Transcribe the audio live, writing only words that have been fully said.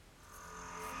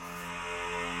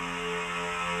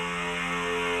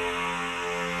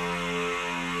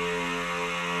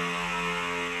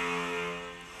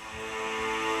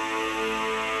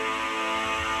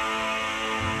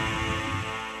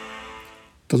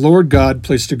The Lord God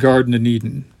placed a garden in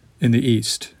Eden, in the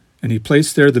east, and he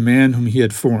placed there the man whom he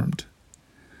had formed.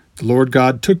 The Lord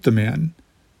God took the man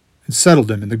and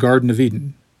settled him in the Garden of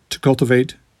Eden to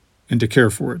cultivate and to care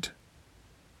for it.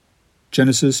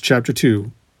 Genesis chapter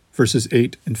 2, verses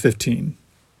 8 and 15.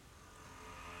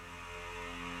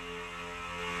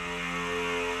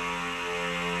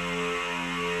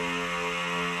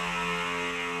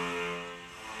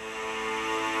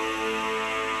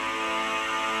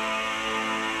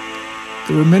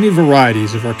 There were many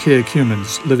varieties of archaic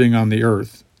humans living on the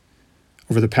earth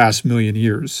over the past million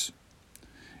years.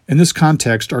 In this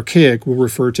context, archaic will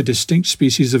refer to distinct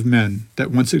species of men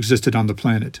that once existed on the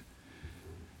planet.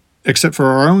 Except for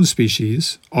our own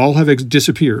species, all have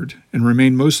disappeared and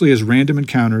remain mostly as random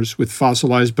encounters with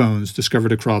fossilized bones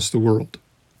discovered across the world.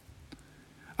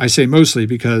 I say mostly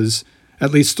because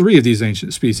at least 3 of these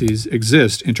ancient species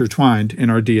exist intertwined in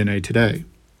our DNA today.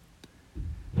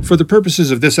 For the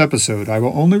purposes of this episode, I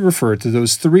will only refer to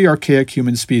those 3 archaic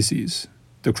human species,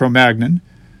 the Cro-Magnon,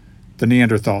 the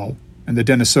Neanderthal, and the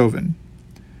Denisovan.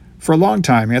 For a long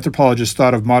time, anthropologists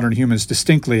thought of modern humans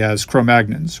distinctly as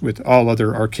Cro-Magnons, with all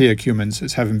other archaic humans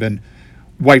as having been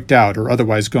wiped out or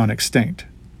otherwise gone extinct.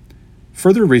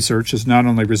 Further research has not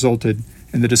only resulted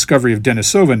in the discovery of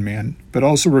Denisovan man, but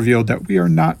also revealed that we are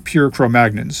not pure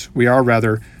Cro-Magnons. We are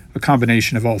rather a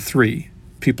combination of all 3.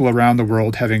 People around the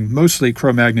world having mostly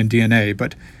Cro-Magnon DNA,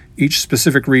 but each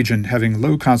specific region having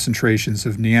low concentrations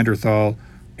of Neanderthal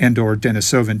and/or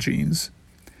Denisovan genes.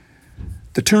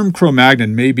 The term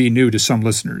Cro-Magnon may be new to some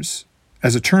listeners.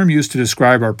 As a term used to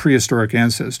describe our prehistoric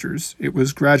ancestors, it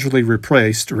was gradually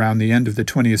replaced around the end of the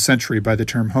 20th century by the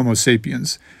term Homo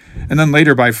sapiens, and then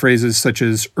later by phrases such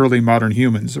as early modern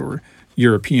humans or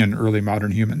European early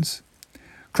modern humans.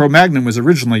 Cro-Magnon was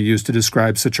originally used to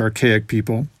describe such archaic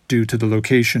people due to the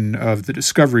location of the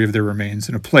discovery of their remains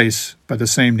in a place by the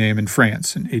same name in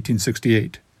France in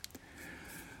 1868.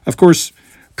 Of course,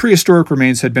 prehistoric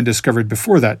remains had been discovered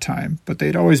before that time, but they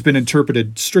had always been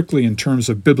interpreted strictly in terms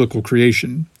of biblical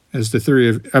creation, as the theory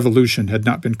of evolution had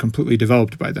not been completely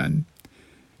developed by then.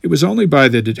 It was only by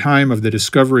the time of the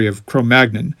discovery of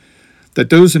Cro-Magnon that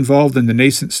those involved in the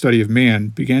nascent study of man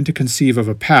began to conceive of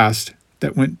a past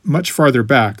that went much farther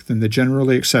back than the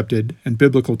generally accepted and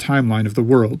biblical timeline of the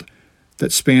world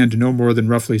that spanned no more than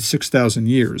roughly 6,000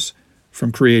 years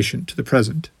from creation to the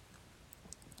present.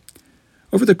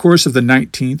 Over the course of the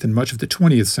 19th and much of the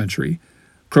 20th century,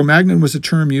 Cro-Magnon was a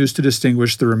term used to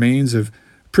distinguish the remains of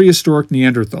prehistoric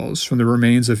Neanderthals from the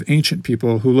remains of ancient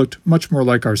people who looked much more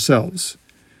like ourselves.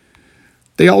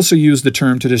 They also used the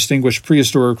term to distinguish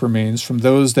prehistoric remains from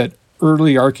those that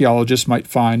early archaeologists might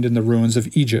find in the ruins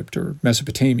of Egypt or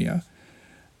Mesopotamia.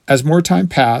 As more time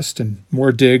passed and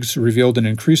more digs revealed an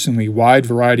increasingly wide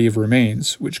variety of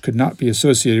remains, which could not be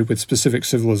associated with specific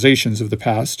civilizations of the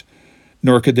past,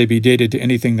 nor could they be dated to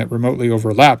anything that remotely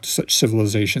overlapped such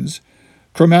civilizations,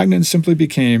 Cro-Magnon simply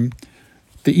became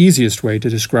the easiest way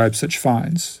to describe such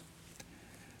finds.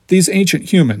 These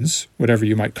ancient humans, whatever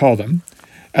you might call them,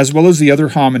 as well as the other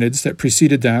hominids that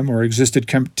preceded them or existed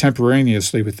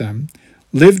contemporaneously with them,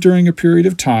 lived during a period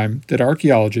of time that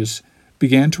archaeologists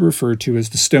began to refer to as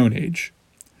the Stone Age,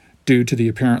 due to the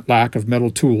apparent lack of metal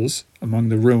tools among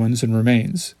the ruins and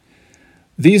remains.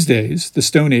 These days, the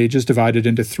Stone Age is divided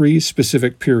into 3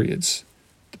 specific periods: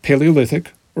 the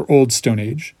Paleolithic, or Old Stone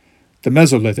Age, the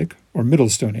Mesolithic, or Middle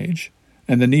Stone Age,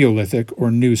 and the Neolithic,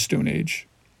 or New Stone Age.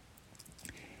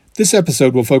 This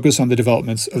episode will focus on the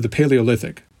developments of the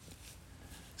Paleolithic,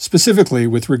 specifically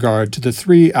with regard to the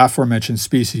 3 aforementioned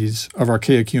species of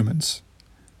archaic humans.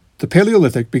 The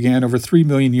Paleolithic began over 3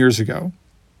 million years ago,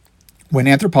 when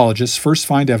anthropologists first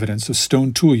find evidence of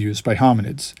stone tool use by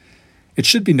hominids. It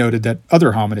should be noted that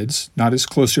other hominids, not as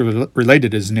closely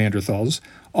related as Neanderthals,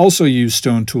 also used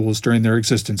stone tools during their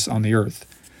existence on the earth.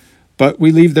 But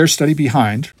we leave their study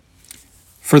behind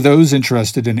for those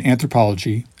interested in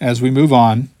anthropology as we move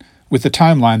on with the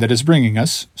timeline that is bringing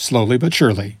us, slowly but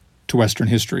surely, to Western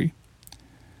history.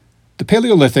 The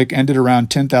Paleolithic ended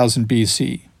around 10,000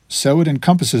 BC, so it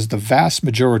encompasses the vast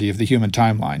majority of the human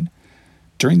timeline.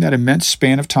 During that immense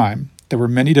span of time, there were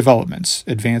many developments,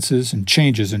 advances, and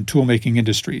changes in tool-making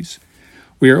industries.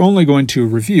 We are only going to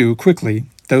review quickly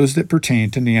those that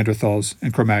pertain to Neanderthals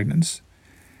and Cro-Magnons.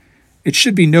 It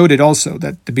should be noted also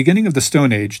that the beginning of the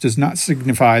Stone Age does not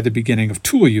signify the beginning of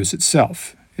tool use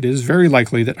itself. It is very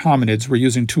likely that hominids were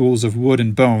using tools of wood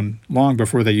and bone long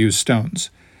before they used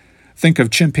stones. Think of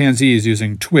chimpanzees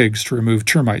using twigs to remove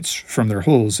termites from their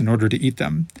holes in order to eat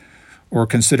them. Or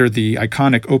consider the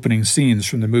iconic opening scenes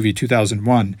from the movie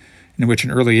 2001, in which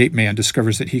an early ape man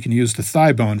discovers that he can use the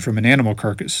thigh bone from an animal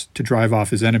carcass to drive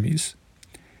off his enemies.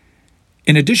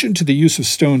 In addition to the use of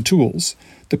stone tools,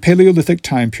 the Paleolithic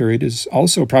time period is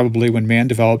also probably when man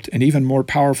developed an even more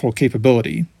powerful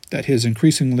capability, that his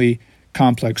increasingly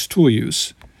complex tool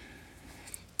use.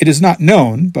 It is not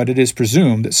known, but it is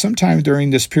presumed that sometime during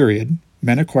this period,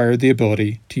 men acquired the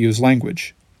ability to use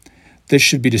language. This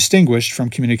should be distinguished from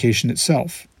communication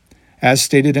itself. As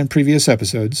stated in previous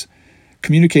episodes,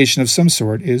 communication of some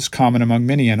sort is common among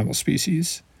many animal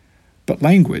species. But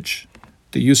language,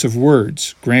 the use of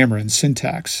words, grammar, and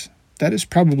syntax, that is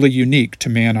probably unique to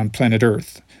man on planet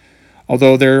Earth,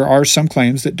 although there are some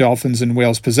claims that dolphins and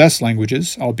whales possess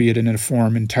languages, albeit in a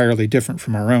form entirely different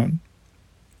from our own.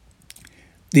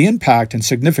 The impact and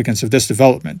significance of this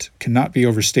development cannot be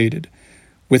overstated.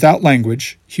 Without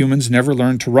language, humans never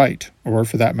learned to write, or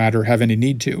for that matter, have any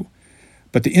need to.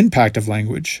 But the impact of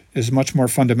language is much more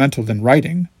fundamental than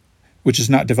writing, which is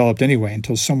not developed anyway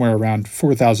until somewhere around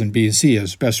 4000 BC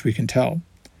as best we can tell.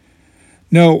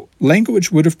 No,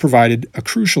 language would have provided a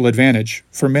crucial advantage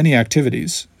for many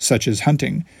activities, such as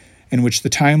hunting, in which the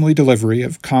timely delivery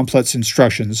of complex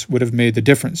instructions would have made the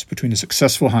difference between a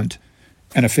successful hunt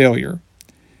and a failure.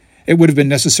 It would have been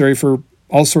necessary for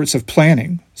all sorts of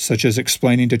planning, such as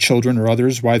explaining to children or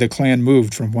others why the clan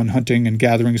moved from one hunting and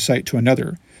gathering site to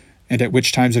another, and at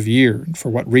which times of year and for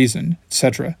what reason,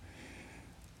 etc.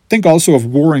 Think also of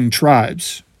warring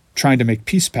tribes trying to make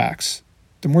peace pacts.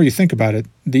 The more you think about it,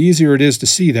 the easier it is to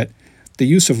see that the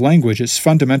use of language is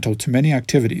fundamental to many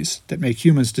activities that make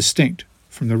humans distinct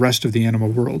from the rest of the animal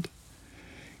world.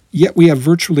 Yet we have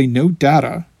virtually no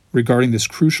data regarding this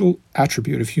crucial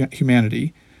attribute of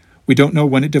humanity. We don't know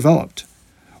when it developed.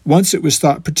 Once it was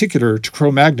thought particular to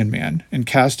Cro-Magnon man and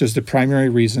cast as the primary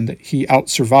reason that he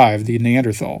outsurvived the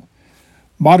Neanderthal.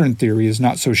 Modern theory is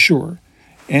not so sure,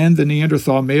 and the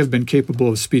Neanderthal may have been capable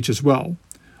of speech as well,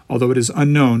 although it is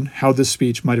unknown how this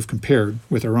speech might have compared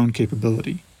with our own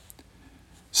capability.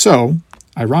 So,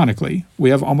 ironically,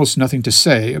 we have almost nothing to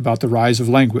say about the rise of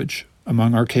language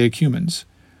among archaic humans.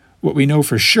 What we know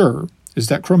for sure is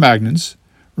that Cro-Magnons,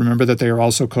 remember that they are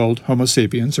also called Homo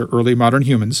sapiens or early modern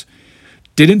humans,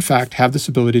 did in fact have this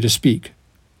ability to speak,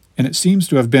 and it seems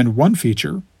to have been one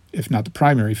feature, if not the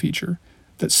primary feature,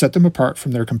 that set them apart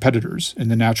from their competitors in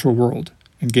the natural world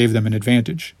and gave them an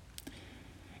advantage.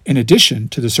 In addition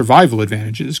to the survival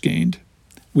advantages gained,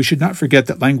 we should not forget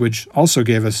that language also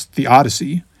gave us the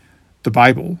Odyssey, the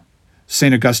Bible,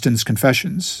 St. Augustine's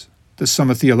Confessions, the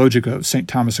Summa Theologica of St.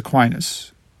 Thomas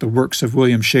Aquinas, the works of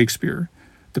William Shakespeare,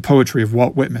 the poetry of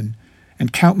Walt Whitman,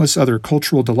 and countless other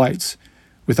cultural delights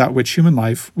without which human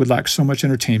life would lack so much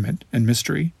entertainment and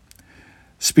mystery.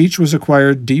 Speech was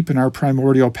acquired deep in our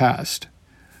primordial past,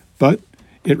 but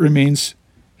it remains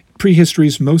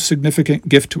prehistory's most significant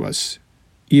gift to us,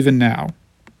 even now.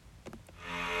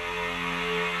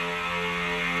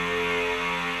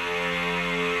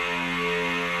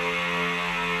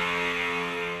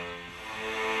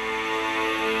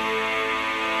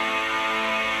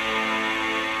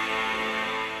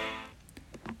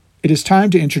 It is time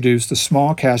to introduce the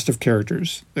small cast of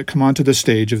characters that come onto the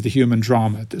stage of the human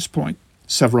drama at this point,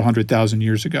 several 100,000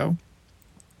 years ago.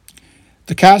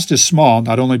 The cast is small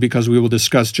not only because we will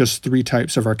discuss just 3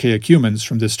 types of archaic humans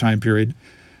from this time period,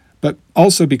 but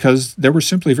also because there were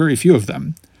simply very few of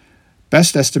them.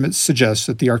 Best estimates suggest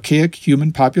that the archaic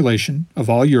human population of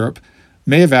all Europe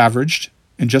may have averaged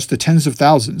in just the tens of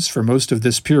thousands for most of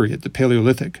this period, the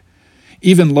Paleolithic,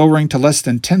 even lowering to less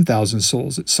than 10,000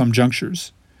 souls at some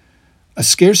junctures. A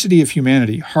scarcity of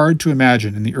humanity hard to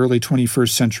imagine in the early 21st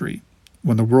century,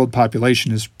 when the world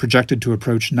population is projected to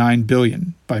approach 9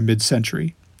 billion by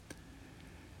mid-century.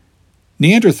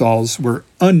 Neanderthals were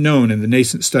unknown in the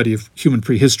nascent study of human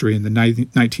prehistory in the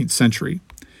 19th century.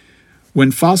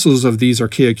 When fossils of these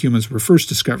archaic humans were first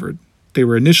discovered, they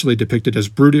were initially depicted as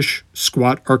brutish,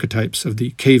 squat archetypes of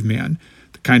the caveman,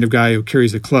 the kind of guy who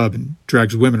carries a club and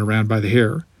drags women around by the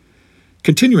hair.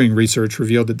 Continuing research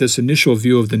revealed that this initial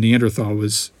view of the Neanderthal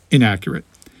was inaccurate.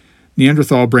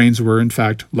 Neanderthal brains were, in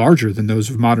fact, larger than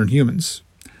those of modern humans,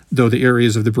 though the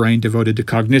areas of the brain devoted to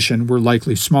cognition were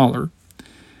likely smaller.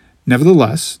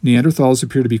 Nevertheless, Neanderthals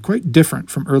appear to be quite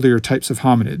different from earlier types of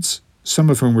hominids, some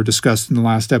of whom were discussed in the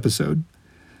last episode.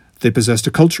 They possessed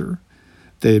a culture.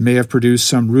 They may have produced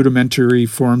some rudimentary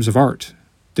forms of art.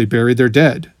 They buried their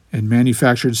dead and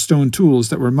manufactured stone tools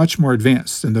that were much more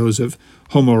advanced than those of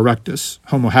Homo erectus,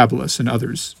 Homo habilis, and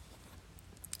others.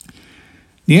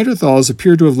 Neanderthals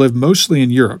appear to have lived mostly in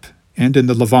Europe and in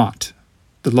the Levant.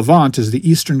 The Levant is the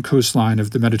eastern coastline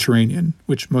of the Mediterranean,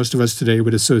 which most of us today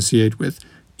would associate with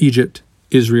Egypt,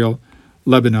 Israel,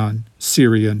 Lebanon,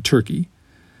 Syria, and Turkey,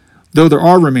 though there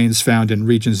are remains found in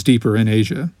regions deeper in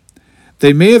Asia.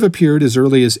 They may have appeared as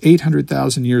early as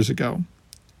 800,000 years ago.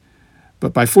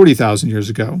 But by 40,000 years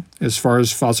ago, as far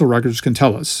as fossil records can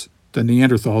tell us, the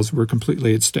Neanderthals were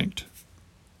completely extinct.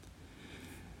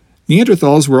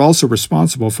 Neanderthals were also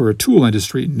responsible for a tool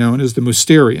industry known as the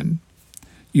Mousterian.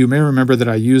 You may remember that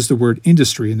I used the word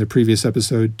industry in the previous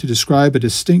episode to describe a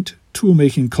distinct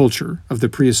tool-making culture of the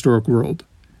prehistoric world.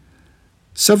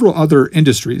 Several other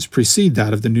industries precede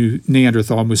that of the new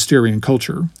Neanderthal Mousterian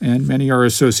culture, and many are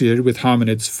associated with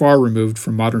hominids far removed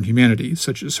from modern humanity,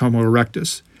 such as Homo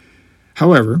erectus.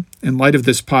 However, in light of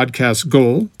this podcast's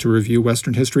goal to review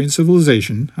Western history and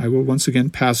civilization, I will once again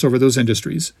pass over those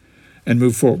industries and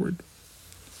move forward.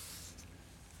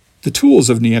 The tools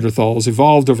of Neanderthals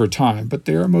evolved over time, but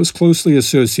they are most closely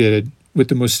associated with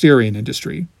the Mousterian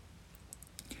industry.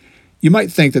 You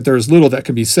might think that there is little that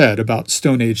can be said about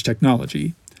Stone Age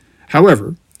technology.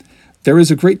 However, there is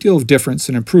a great deal of difference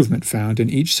and improvement found in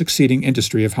each succeeding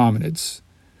industry of hominids.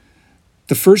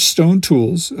 The first stone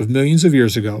tools of millions of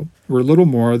years ago were little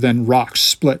more than rocks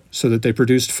split so that they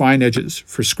produced fine edges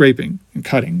for scraping and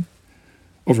cutting.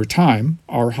 Over time,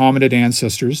 our hominid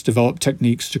ancestors developed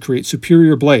techniques to create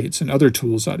superior blades and other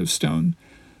tools out of stone,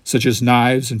 such as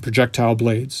knives and projectile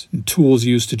blades, and tools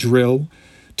used to drill,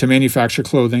 to manufacture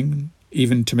clothing,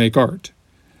 even to make art.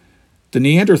 The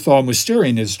Neanderthal Mousterian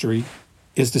industry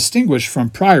is distinguished from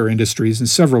prior industries in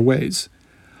several ways.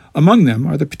 Among them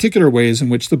are the particular ways in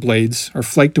which the blades are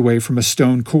flaked away from a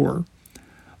stone core.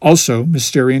 Also,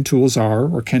 Mousterian tools are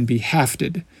or can be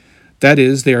hafted. That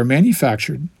is, they are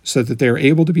manufactured so that they are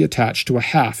able to be attached to a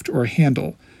haft or a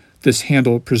handle, this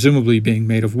handle presumably being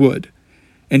made of wood.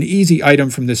 An easy item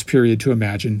from this period to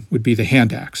imagine would be the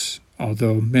hand axe,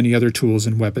 although many other tools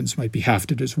and weapons might be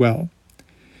hafted as well.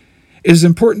 It is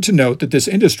important to note that this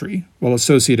industry, while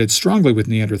associated strongly with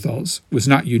Neanderthals, was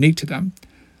not unique to them.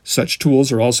 Such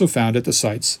tools are also found at the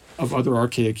sites of other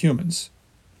archaic humans.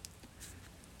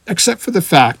 Except for the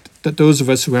fact that those of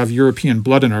us who have European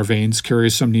blood in our veins carry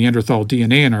some Neanderthal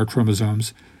DNA in our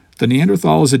chromosomes, the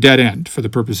Neanderthal is a dead end for the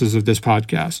purposes of this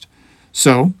podcast.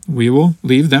 So, we will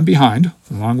leave them behind,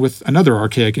 along with another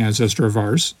archaic ancestor of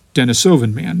ours,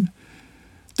 Denisovan man.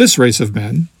 This race of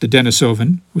men, the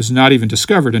Denisovan, was not even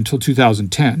discovered until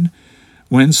 2010,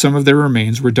 when some of their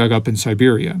remains were dug up in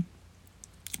Siberia.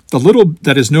 The little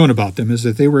that is known about them is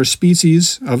that they were a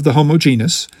species of the Homo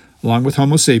genus, along with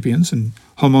Homo sapiens and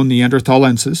Homo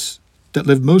neanderthalensis, that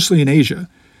lived mostly in Asia.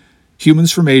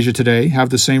 Humans from Asia today have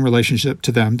the same relationship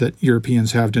to them that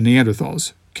Europeans have to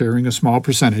Neanderthals, carrying a small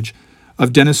percentage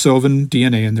of Denisovan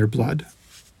DNA in their blood.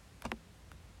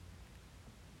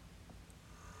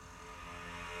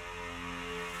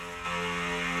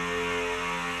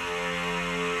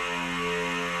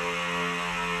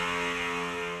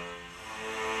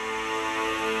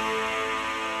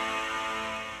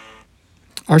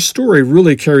 Our story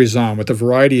really carries on with a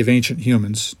variety of ancient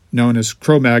humans known as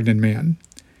Cro-Magnon man.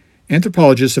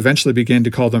 Anthropologists eventually began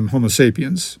to call them Homo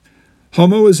sapiens.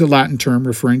 Homo is a Latin term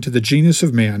referring to the genus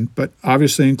of man, but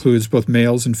obviously includes both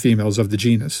males and females of the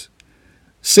genus.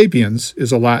 Sapiens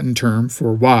is a Latin term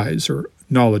for wise or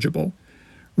knowledgeable.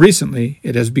 Recently,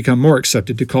 it has become more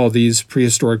accepted to call these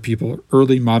prehistoric people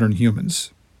early modern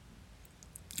humans.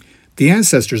 The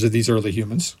ancestors of these early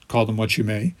humans, call them what you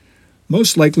may,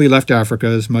 most likely left Africa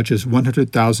as much as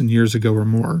 100,000 years ago or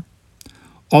more.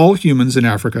 All humans in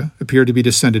Africa appear to be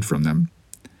descended from them,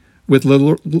 with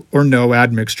little or no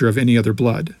admixture of any other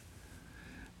blood.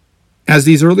 As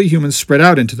these early humans spread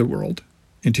out into the world,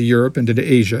 into Europe and into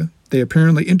Asia, they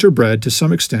apparently interbred to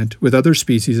some extent with other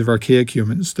species of archaic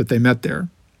humans that they met there.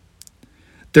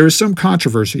 There is some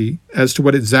controversy as to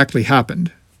what exactly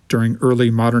happened during early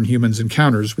modern humans'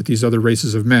 encounters with these other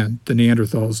races of men, the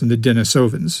Neanderthals and the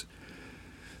Denisovans.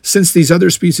 Since these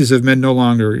other species of men no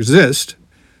longer exist,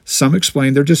 some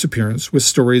explain their disappearance with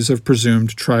stories of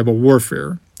presumed tribal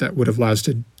warfare that would have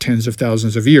lasted tens of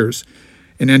thousands of years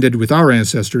and ended with our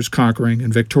ancestors conquering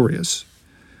and victorious.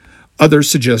 Others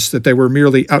suggest that they were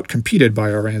merely outcompeted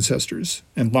by our ancestors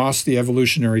and lost the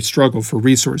evolutionary struggle for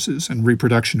resources and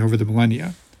reproduction over the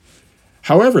millennia.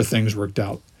 However things worked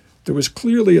out, there was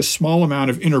clearly a small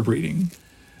amount of interbreeding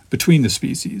between the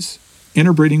species,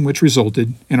 interbreeding which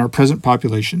resulted in our present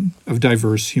population of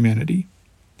diverse humanity.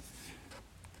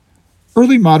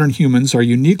 Early modern humans are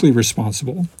uniquely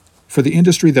responsible for the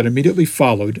industry that immediately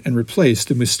followed and replaced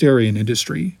the Mousterian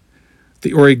industry,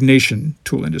 the Aurignacian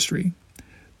tool industry.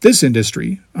 This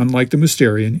industry, unlike the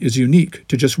Mousterian, is unique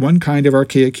to just one kind of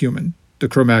archaic human, the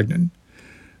Cro-Magnon.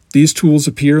 These tools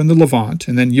appear in the Levant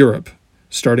and then Europe,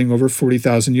 starting over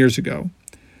 40,000 years ago.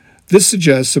 This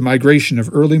suggests a migration of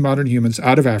early modern humans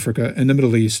out of Africa and the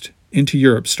Middle East into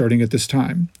Europe starting at this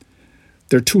time.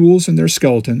 Their tools and their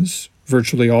skeletons,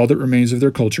 virtually all that remains of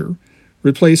their culture,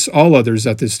 replace all others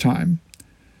at this time.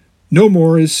 No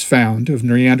more is found of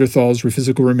Neanderthals'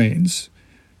 physical remains,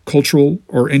 cultural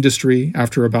or industry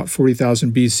after about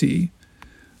 40,000 BC.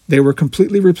 They were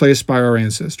completely replaced by our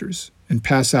ancestors and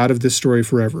pass out of this story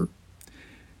forever.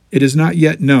 It is not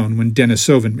yet known when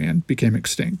Denisovan man became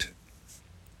extinct.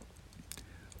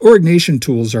 Aurignation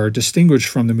tools are distinguished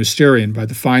from the Mousterian by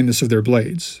the fineness of their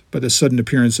blades, by the sudden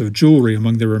appearance of jewelry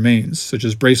among their remains, such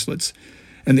as bracelets,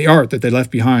 and the art that they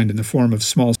left behind in the form of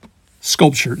small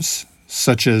sculptures,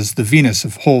 such as the Venus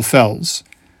of Whole Fels.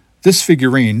 This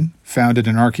figurine, found at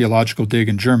an archaeological dig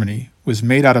in Germany, was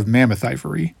made out of mammoth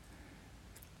ivory.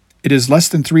 It is less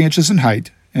than 3 inches in height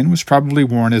and was probably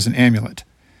worn as an amulet.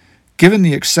 Given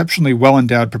the exceptionally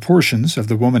well-endowed proportions of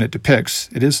the woman it depicts,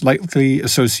 it is likely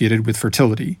associated with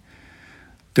fertility.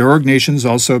 Their aurignations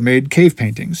also made cave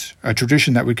paintings, a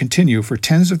tradition that would continue for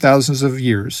tens of thousands of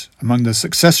years among the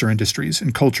successor industries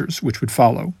and cultures which would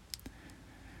follow.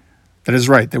 That is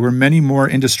right, there were many more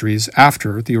industries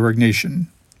after the aurignation.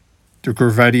 The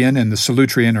Gravettian and the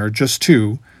Solutrean are just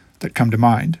two that come to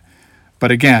mind.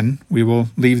 But again, we will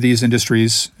leave these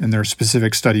industries and their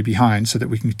specific study behind so that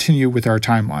we can continue with our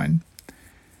timeline.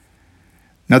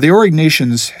 Now, the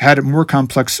aurignations had more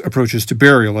complex approaches to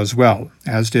burial as well,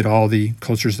 as did all the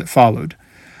cultures that followed.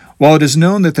 While it is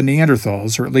known that the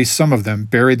Neanderthals, or at least some of them,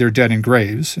 buried their dead in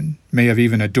graves and may have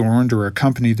even adorned or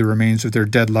accompanied the remains of their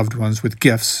dead loved ones with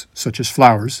gifts, such as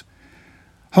flowers,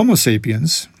 Homo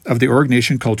sapiens, of the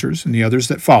aurignation cultures and the others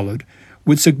that followed,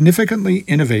 would significantly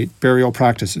innovate burial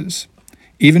practices,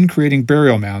 even creating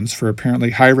burial mounds for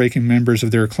apparently high-ranking members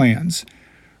of their clans,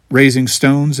 raising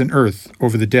stones and earth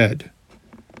over the dead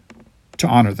to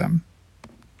honor them.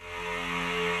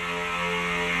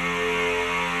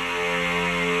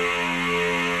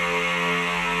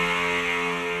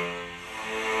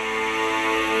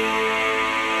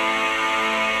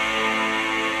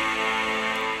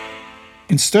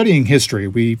 In studying history,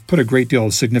 we put a great deal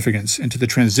of significance into the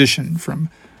transition from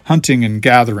hunting and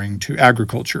gathering to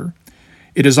agriculture.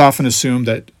 It is often assumed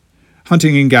that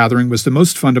hunting and gathering was the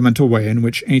most fundamental way in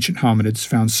which ancient hominids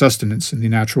found sustenance in the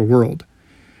natural world.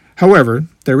 However,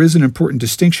 there is an important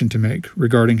distinction to make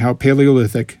regarding how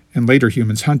Paleolithic and later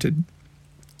humans hunted.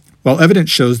 While evidence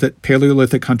shows that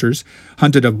Paleolithic hunters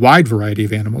hunted a wide variety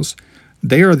of animals,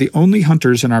 they are the only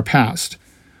hunters in our past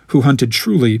who hunted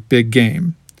truly big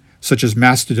game, such as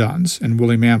mastodons and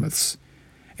woolly mammoths.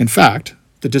 In fact,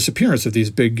 the disappearance of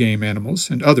these big game animals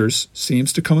and others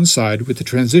seems to coincide with the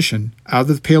transition out of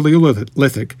the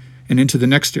Paleolithic and into the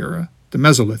next era, the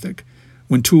Mesolithic,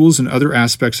 when tools and other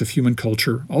aspects of human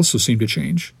culture also seem to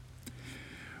change.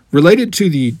 Related to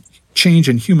the change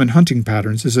in human hunting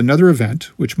patterns is another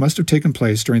event which must have taken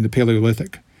place during the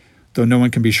Paleolithic, though no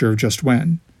one can be sure of just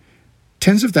when.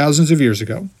 Tens of thousands of years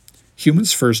ago,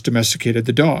 humans first domesticated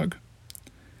the dog.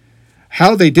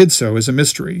 How they did so is a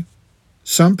mystery.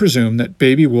 Some presume that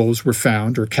baby wolves were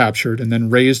found or captured and then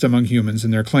raised among humans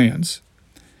in their clans.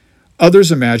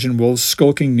 Others imagine wolves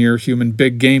skulking near human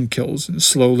big game kills and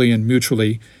slowly and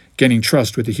mutually gaining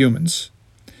trust with the humans.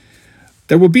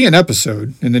 There will be an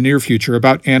episode in the near future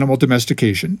about animal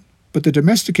domestication, but the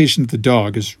domestication of the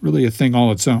dog is really a thing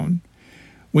all its own.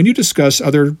 When you discuss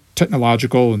other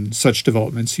technological and such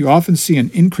developments, you often see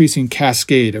an increasing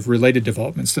cascade of related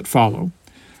developments that follow.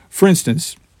 For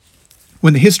instance,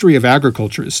 when the history of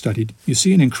agriculture is studied, you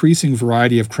see an increasing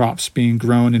variety of crops being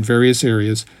grown in various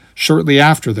areas shortly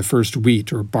after the first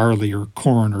wheat or barley or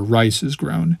corn or rice is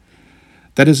grown.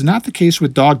 That is not the case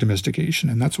with dog domestication,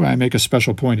 and that's why I make a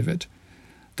special point of it.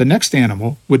 The next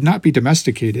animal would not be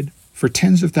domesticated for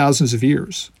tens of thousands of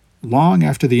years, long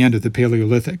after the end of the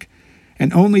Paleolithic,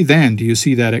 and only then do you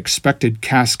see that expected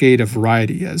cascade of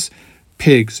variety as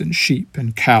pigs and sheep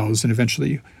and cows and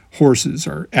eventually horses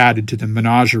are added to the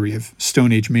menagerie of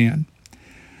Stone Age man.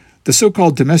 The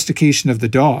so-called domestication of the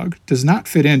dog does not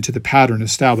fit into the pattern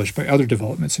established by other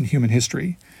developments in human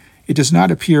history. It does not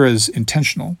appear as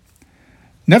intentional.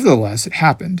 Nevertheless, it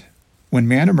happened. When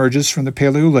man emerges from the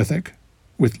Paleolithic,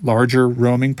 with larger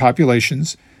roaming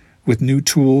populations, with new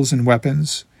tools and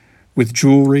weapons, with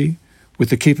jewelry, with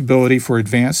the capability for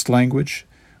advanced language,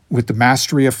 with the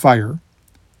mastery of fire,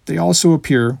 they also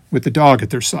appear with the dog at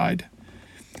their side.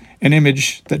 An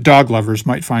image that dog lovers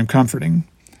might find comforting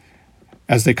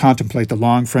as they contemplate the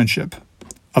long friendship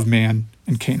of man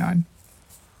and canine.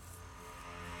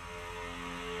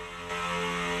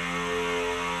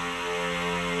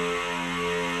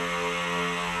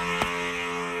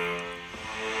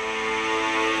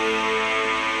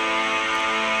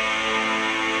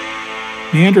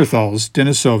 Neanderthals,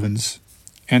 Denisovans,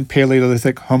 and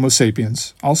Paleolithic Homo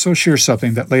sapiens also share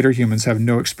something that later humans have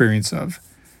no experience of.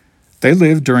 They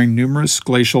lived during numerous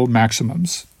glacial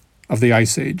maximums of the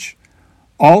Ice Age.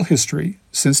 All history,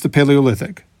 since the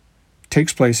Paleolithic,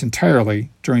 takes place entirely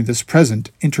during this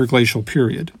present interglacial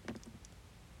period.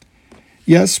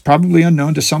 Yes, probably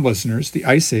unknown to some listeners, the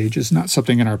Ice Age is not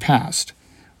something in our past.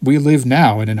 We live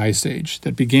now in an Ice Age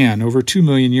that began over 2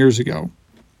 million years ago.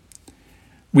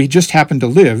 We just happen to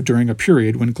live during a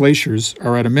period when glaciers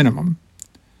are at a minimum.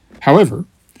 However,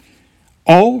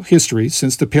 all history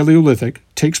since the Paleolithic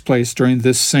takes place during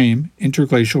this same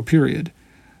interglacial period.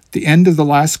 The end of the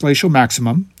last glacial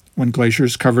maximum, when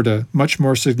glaciers covered a much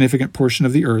more significant portion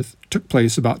of the Earth, took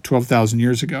place about 12,000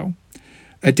 years ago,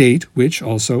 a date which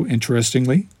also,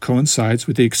 interestingly, coincides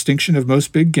with the extinction of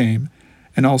most big game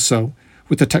and also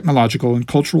with the technological and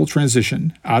cultural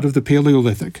transition out of the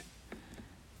Paleolithic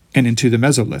and into the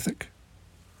Mesolithic.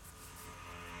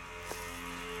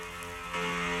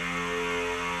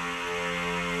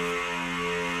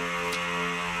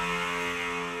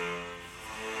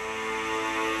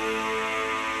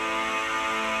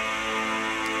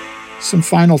 Some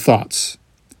final thoughts.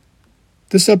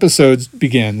 This episode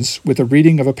begins with a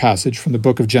reading of a passage from the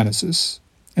book of Genesis.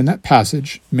 In that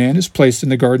passage, man is placed in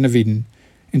the Garden of Eden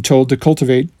and told to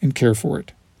cultivate and care for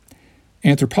it.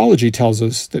 Anthropology tells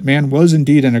us that man was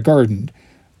indeed in a garden,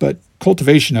 but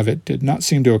cultivation of it did not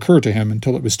seem to occur to him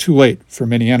until it was too late for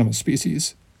many animal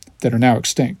species that are now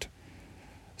extinct.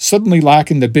 Suddenly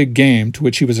lacking the big game to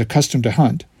which he was accustomed to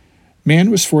hunt, man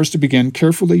was forced to begin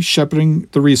carefully shepherding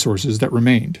the resources that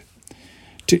remained,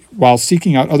 while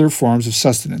seeking out other forms of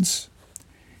sustenance.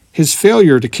 His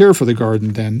failure to care for the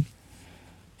garden, then,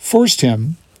 forced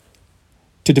him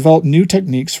to develop new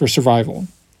techniques for survival,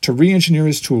 to re-engineer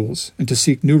his tools, and to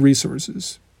seek new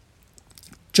resources.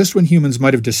 Just when humans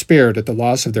might have despaired at the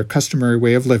loss of their customary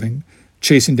way of living,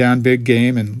 chasing down big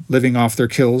game and living off their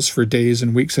kills for days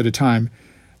and weeks at a time,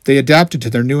 they adapted to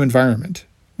their new environment,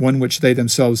 one which they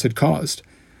themselves had caused.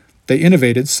 They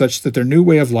innovated such that their new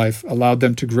way of life allowed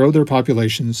them to grow their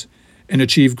populations and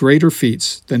achieve greater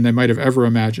feats than they might have ever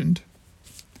imagined.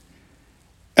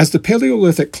 As the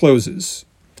Paleolithic closes,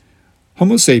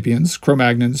 Homo sapiens,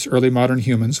 Cro-Magnons, early modern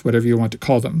humans, whatever you want to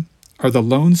call them, are the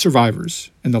lone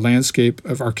survivors in the landscape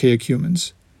of archaic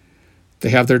humans. They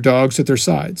have their dogs at their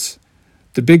sides.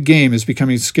 The big game is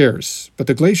becoming scarce, but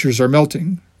the glaciers are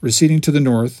melting, receding to the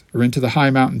north or into the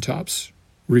high mountaintops,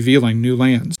 revealing new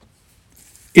lands.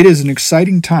 It is an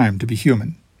exciting time to be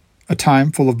human, a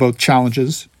time full of both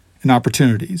challenges and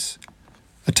opportunities,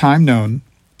 a time known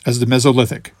as the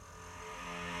Mesolithic.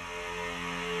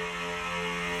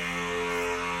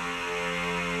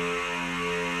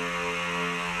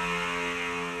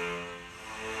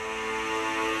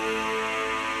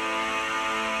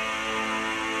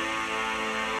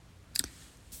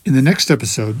 In the next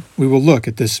episode, we will look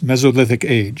at this Mesolithic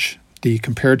age, the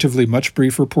comparatively much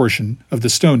briefer portion of the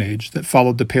Stone Age that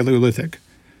followed the Paleolithic.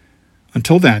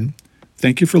 Until then,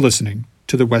 thank you for listening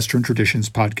to the Western Traditions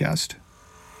Podcast.